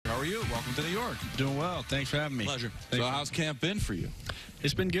you? Welcome to New York. Doing well. Thanks for having me. Pleasure. Thanks. So how's camp been for you?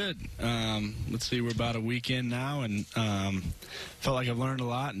 It's been good. Let's see, we're about a week in now, and felt like I've learned a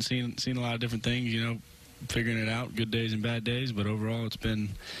lot and seen a lot of different things, figuring it out, good days and bad days, but overall it's been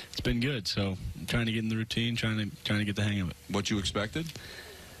good. So I'm trying to get in the routine, trying to get the hang of it. What you expected?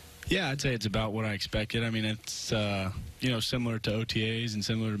 Yeah, I'd say it's about what I expected. I mean, it's similar to OTAs and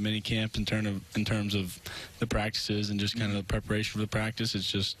similar to mini camp in terms of the practices and just kind of the preparation for the practice. It's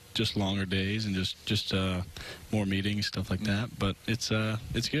just longer days and just more meetings, stuff like that. But it's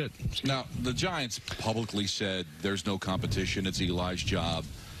good. Now, the Giants publicly said there's no competition. It's Eli's job.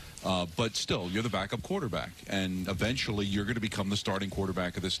 But still, you're the backup quarterback, and eventually you're going to become the starting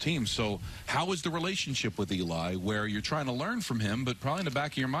quarterback of this team. So how is the relationship with Eli, where you're trying to learn from him, but probably in the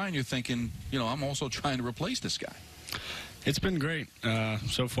back of your mind you're thinking, I'm also trying to replace this guy? It's been great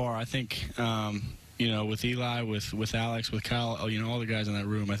so far. I think, with Eli, with Alex, with Kyle, all the guys in that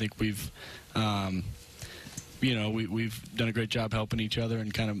room, I think we've we've done a great job helping each other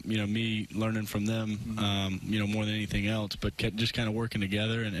and kind of, me learning from them, more than anything else, but just kind of working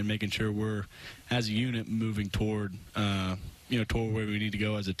together and making sure we're, as a unit, moving toward, toward where we need to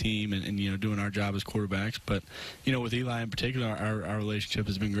go as a team and doing our job as quarterbacks. But, with Eli in particular, our relationship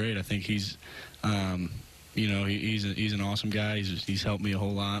has been great. I think he's he's an awesome guy. He's helped me a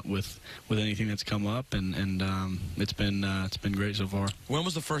whole lot with anything that's come up, and it's been great so far. When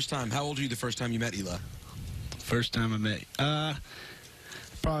was the first time? How old were you the first time you met Eli? First time I met,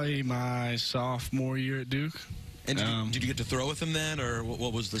 probably my sophomore year at Duke. And did you get to throw with him then, or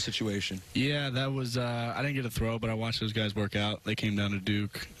what was the situation? Yeah, that was, I didn't get to throw, but I watched those guys work out. They came down to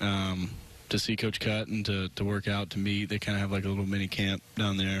Duke to see Coach Cut and to work out, to meet. They kind of have like a little mini camp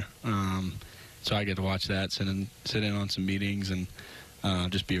down there. So I get to watch that, sit in on some meetings, and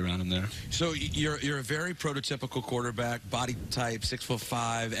just be around him there. So you're a very prototypical quarterback, body type,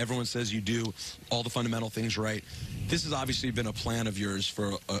 6'5". Everyone says you do all the fundamental things right. This has obviously been a plan of yours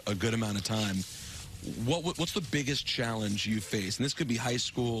for a good amount of time. What's the biggest challenge you faced? And this could be high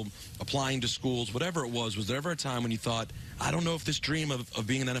school, applying to schools, whatever it was. Was there ever a time when you thought, I don't know if this dream of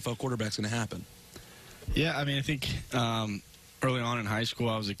being an NFL quarterback is going to happen? Yeah, I mean, I think early on in high school,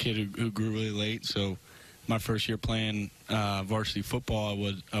 I was a kid who grew really late, so my first year playing varsity football,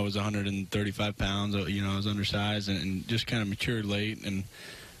 I was 135 pounds. I was undersized and just kind of matured late. And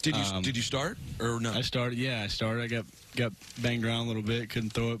did you start or no? I started. Yeah, I started. I got banged around a little bit.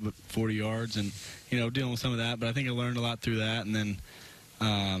 Couldn't throw it, but 40 yards, and dealing with some of that. But I think I learned a lot through that. And then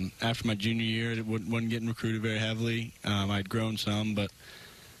after my junior year, it wasn't getting recruited very heavily. I'd grown some, but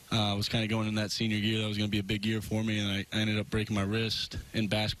I was kind of going in that senior year. That was going to be a big year for me, and I ended up breaking my wrist in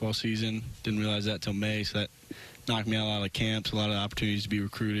basketball season. Didn't realize that till May, so that knocked me out of a lot of camps, a lot of opportunities to be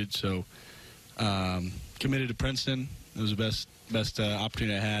recruited. So committed to Princeton. It was the best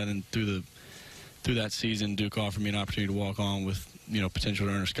opportunity I had, and then through that season, Duke offered me an opportunity to walk on with potential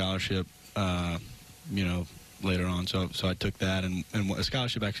to earn a scholarship. Later on, so I took that, and a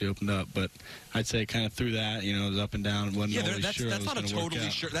scholarship actually opened up. But I'd say kind of through that, it was up and down. And wasn't always sure that's not a totally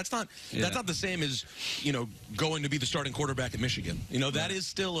sure. That's not the same as going to be the starting quarterback at Michigan. That is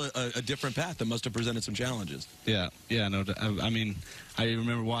still a different path that must have presented some challenges. Yeah, no. I mean, I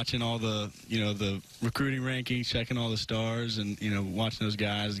remember watching all the the recruiting rankings, checking all the stars, and watching those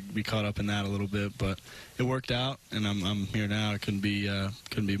guys, be caught up in that a little bit. But it worked out, and I'm here now. I couldn't be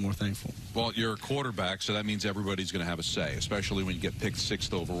more thankful. Well, you're a quarterback, so that means everybody's going to have a say, especially when you get picked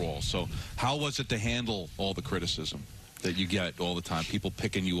 6th overall. So how was it to handle all the criticism that you get all the time, people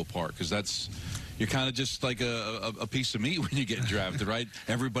picking you apart? Because you're kind of just like a piece of meat when you get drafted, right?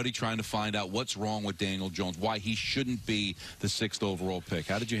 Everybody trying to find out what's wrong with Daniel Jones, why he shouldn't be the 6th overall pick.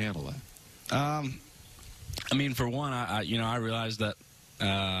 How did you handle that? I mean, for one, I realized that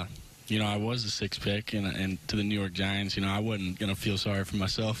I was the 6th pick, and to the New York Giants, I wasn't going to feel sorry for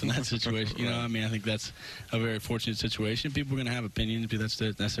myself in that situation. Right. I mean, I think that's a very fortunate situation. People are going to have opinions, but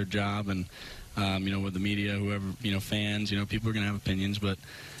that's their job, and with the media, whoever, fans, people are going to have opinions, but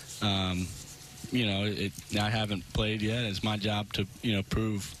I haven't played yet. It's my job to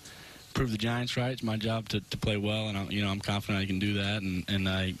prove the Giants right. It's my job to play well, and I'm confident I can do that, and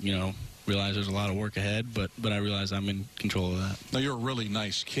I realize there's a lot of work ahead, but I realize I'm in control of that. Now, you're a really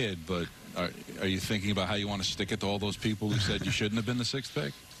nice kid, but are you thinking about how you want to stick it to all those people who said you shouldn't have been the 6th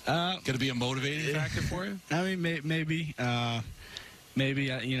pick? Going to be a motivating factor for you? I mean, maybe.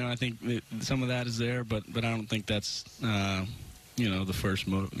 Maybe, I think some of that is there, but I don't think that's the first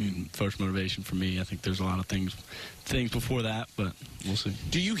motivation for me. I think there's a lot of things before that, but we'll see.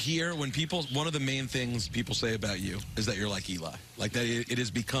 Do you hear when people, one of the main things people say about you is that you're like Eli? Like that it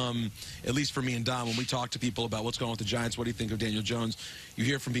has become, at least for me and Don, when we talk to people about what's going on with the Giants, what do you think of Daniel Jones, you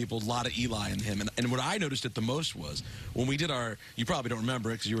hear from people a lot of Eli in him. And what I noticed it the most was when we did our, you probably don't remember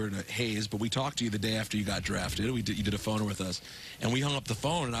it because you were in a haze, but we talked to you the day after you got drafted. You did a phoner with us. And we hung up the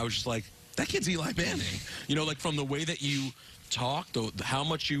phone, and I was just like, that kid's Eli Manning. Like from the way that you talk, how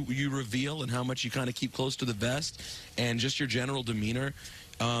much you reveal and how much you kind of keep close to the vest, and just your general demeanor.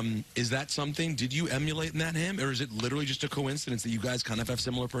 Is that something, did you emulate in that him, or is it literally just a coincidence that you guys kind of have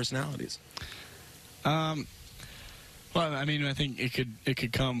similar personalities? Well, I mean, I think it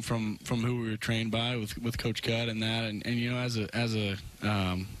could come from who we were trained by with Coach Cutt and that, and as a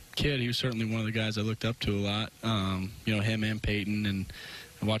kid, he was certainly one of the guys I looked up to a lot. Him and Peyton, and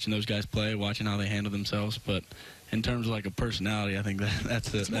watching those guys play, watching how they handle themselves. But in terms of like a personality, I think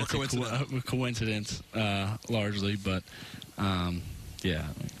that's a coincidence largely. But yeah.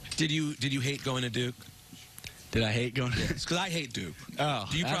 Did you hate going to Duke? Did I hate going to Duke? Because I hate Duke. Oh,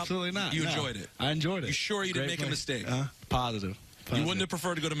 absolutely not. You enjoyed it? I enjoyed it. You sure you didn't make a mistake? Positive. You wouldn't have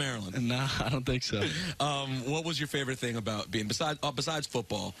preferred to go to Maryland? No, I don't think so. What was your favorite thing about being, besides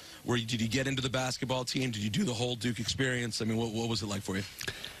football, did you get into the basketball team? Did you do the whole Duke experience? I mean, what was it like for you?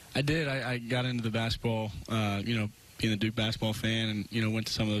 I did. I got into the basketball, being a Duke basketball fan, and, went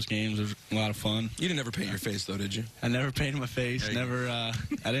to some of those games. It was a lot of fun. You didn't ever paint your face, though, did you? I never painted my face. Never. I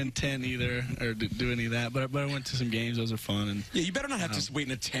didn't tent either or do any of that. But I went to some games. Those are fun. And yeah, you better not have to wait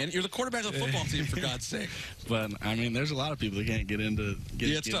in a tent. You're the quarterback of the football team, for God's sake. But I mean, there's a lot of people that can't get into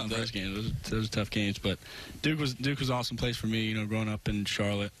tough, those games. Those are tough games. But Duke was an awesome place for me. Growing up in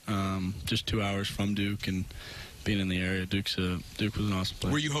Charlotte, just 2 hours from Duke, and being in the area, Duke was an awesome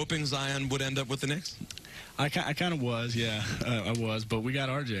place. Were you hoping Zion would end up with the Knicks? I kind of was, yeah. I was, but we got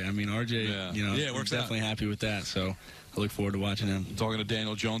RJ. I mean, RJ, it works definitely happy with that. So I look forward to watching him. Talking to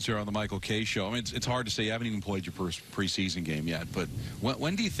Daniel Jones here on the Michael Kay Show. I mean, it's hard to say. You haven't even played your first preseason game yet. But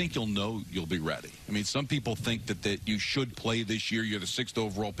when do you think you'll know you'll be ready? I mean, some people think that you should play this year. You're the 6th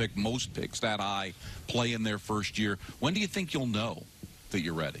overall pick. Most picks that high play in their first year. When do you think you'll know that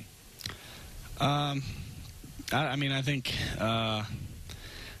you're ready?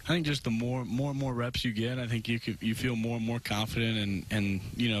 I think just the more and more reps you get, I think you feel more and more confident, and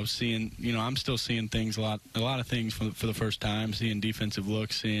seeing, I'm still seeing things a lot of things for the first time, seeing defensive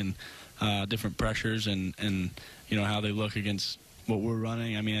looks, seeing different pressures, and how they look against what we're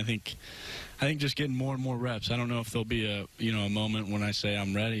running. I mean, I think just getting more and more reps. I don't know if there'll be a moment when I say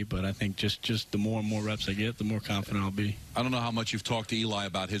I'm ready, but I think just the more and more reps I get, the more confident I'll be. I don't know how much you've talked to Eli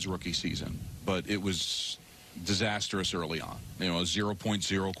about his rookie season, but it was disastrous early on. A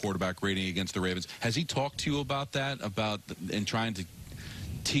 0.0 quarterback rating against the Ravens. Has he talked to you about that, and trying to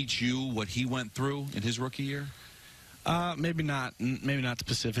teach you what he went through in his rookie year? Maybe not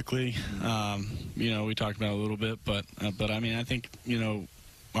specifically. We talked about it a little bit, but I mean, I think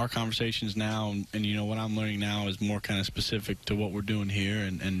our conversations now, and what I'm learning now is more kind of specific to what we're doing here,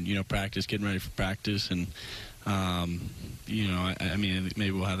 and practice, getting ready for practice, and I mean,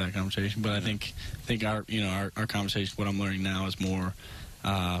 maybe we'll have that conversation, but I think our conversation, what I'm learning now, is more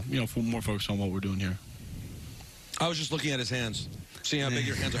more focused on what we're doing here. I was just looking at his hands, seeing how big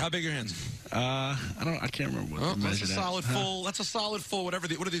your hands are. How big are your hands? I can't remember what that's a solid full. That's a solid full. What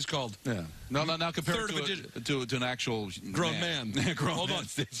are these called? Yeah. No. Compared to an actual grown man. Hold on.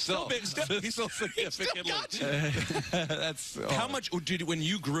 Still big. He's still significant. That's how much did when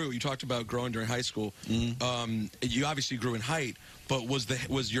you grew? You talked about growing during high school. You obviously grew in height, but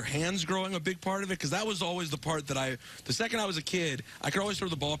was your hands growing a big part of it? Because that was always the part that the second I was a kid, I could always throw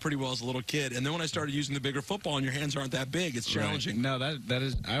the ball pretty well as a little kid, and then when I started using the bigger football and your hands aren't that big, it's challenging. Right. No, that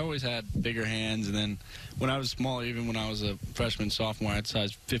is. I always had bigger hands, and then when I was small, even when I was a freshman, sophomore, I had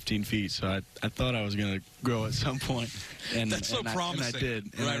size 15 feet, so I thought I was going to grow at some point, and that's so promising. And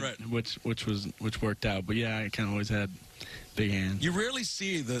I did, right. Which worked out. But yeah, I kind of always had big hands. You rarely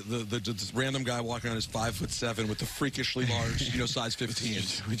see the random guy walking around who's 5'7" with the freakishly large, size 15.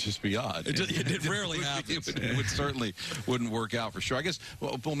 It would just be odd. It rarely happens. It would certainly wouldn't work out for sure. I guess.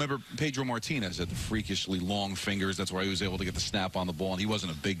 Well, remember Pedro Martinez had the freakishly long fingers. That's why he was able to get the snap on the ball, and he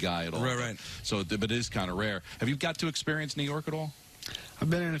wasn't a big guy at all. Right. So, but it is kind of rare. Have you got to experience New York at all? I've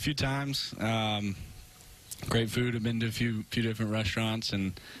been in a few times. Great food. I've been to a few different restaurants,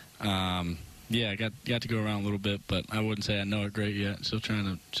 and Yeah, I got to go around a little bit, but I wouldn't say I know it great yet. Still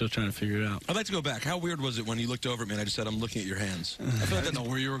trying to figure it out. I'd like to go back. How weird was it when you looked over at me and I just said, I'm looking at your hands? I feel like I didn't know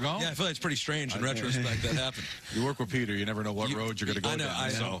where you were going. Yeah, I feel like it's pretty strange in retrospect that happened. You work with Peter. You never know what road you're going to go I know. down.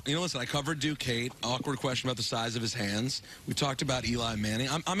 So. You know, listen, I covered Duke Hate. Awkward question about the size of his hands. We talked about Eli Manning.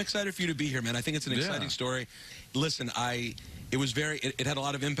 I'm excited for you to be here, man. I think it's an exciting story. Listen, it had a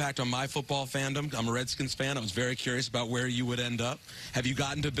lot of impact on my football fandom. I'm a Redskins fan. I was very curious about where you would end up. Have you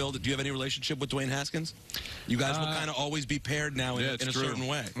gotten to build it? Do you have any relationship with Dwayne Haskins? You guys will kind of always be paired now in a certain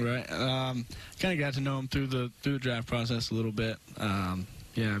way. Right. Kind of got to know him through the draft process a little bit.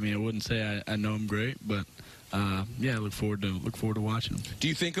 Yeah, I mean, I wouldn't say I know him great, but yeah, I look forward to watching him. Do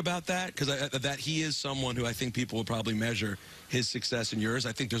you think about that? Because that he is someone who I think people will probably measure his success and yours.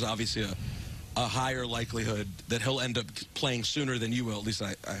 I think there's obviously a higher likelihood that he'll end up playing sooner than you will. At least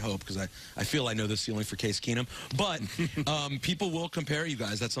I hope, because I feel I know the ceiling for Case Keenum. But people will compare you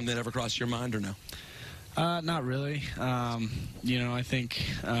guys. That's something that ever crossed your mind or no? Not really. You know, I think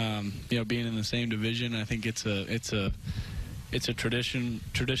you know, being in the same division, I think it's a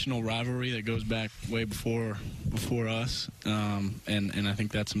traditional rivalry that goes back way before us, and I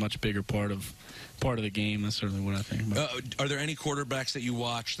think that's a much bigger part of the game. That's certainly what I think about. Are there any quarterbacks that you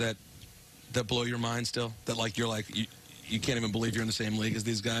watch that blow your mind still? That you can't even believe you're in the same league as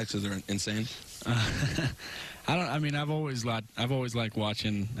these guys because they're insane? I mean, I've always liked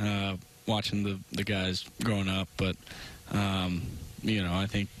watching the guys growing up, but. You know, I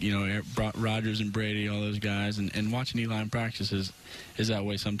think, you know, Rodgers and Brady, all those guys, and watching Eli in practice is that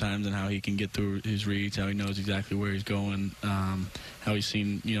way sometimes, and how he can get through his reads, how he knows exactly where he's going, how he's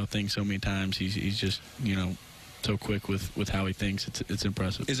seen, you know, things so many times. He's just, you know, so quick with how he thinks. It's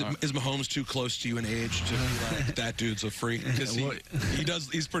impressive. Is Mahomes too close to you in age to be like, that dude's a freak? Because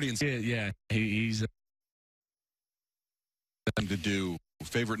he's pretty insane. Yeah, he's to do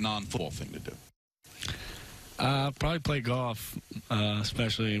favorite non-football thing to do. Probably play golf,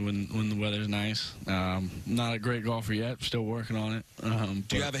 especially when the weather's nice. Not a great golfer yet. Still working on it.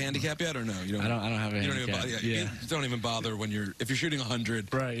 Do you have a handicap yet or no? You don't, I don't have a handicap. Don't even bother when if you're shooting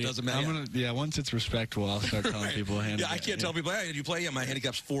 100. Right. It doesn't matter. Once it's respectful, I'll start telling people a handicap. Yeah, I can't tell people, hey, did you play? Yeah, my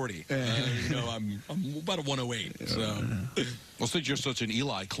handicap's 40. You know, I'm about a 108. So. Well, since you're such an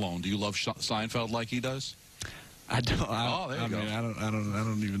Eli clone, do you love Seinfeld like he does? I don't. There you go. Mean, I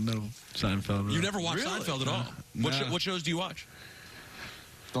don't even know Seinfeld. You never watched Seinfeld at all? No. What shows do you watch?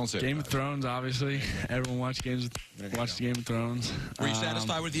 Don't say Game of Thrones, obviously. Everyone watched Game of Thrones. Were you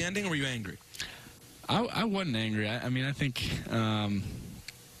satisfied with the ending, or were you angry? I wasn't angry. I mean, I think,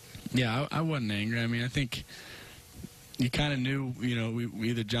 yeah, I wasn't angry. I mean, I think you kind of knew, you know, we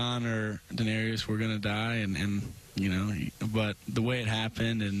either John or Daenerys were going to die, and you know, but the way it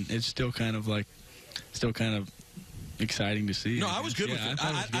happened, and it's still kind of exciting to see. No, I was good with it.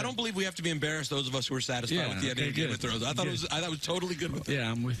 I don't believe we have to be embarrassed, those of us who are satisfied with the ending of Game of Thrones. I thought it was totally good with it.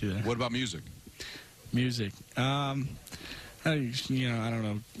 Yeah, I'm with you there. What about music? Music. You know, I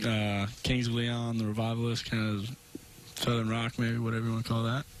don't know. Kings of Leon, the Revivalists, kind of Southern rock, maybe, whatever you want to call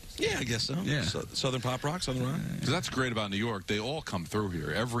that. Yeah, I guess so. Yeah. Southern pop rock, Southern rock. Because that's great about New York. They all come through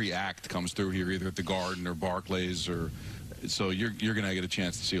here. Every act comes through here, either at the Garden or Barclays or... So you're going to get a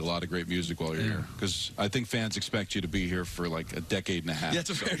chance to see a lot of great music while you're here. Because I think fans expect you to be here for like a decade and a half. Yeah,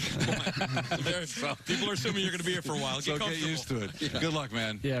 that's a very good point. People are assuming you're going to be here for a while. So get used to it. Yeah. Good luck,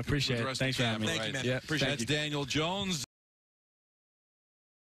 man. Yeah, appreciate it. Thanks for having me. Thank you, man. Yeah, appreciate it. That's Daniel Jones.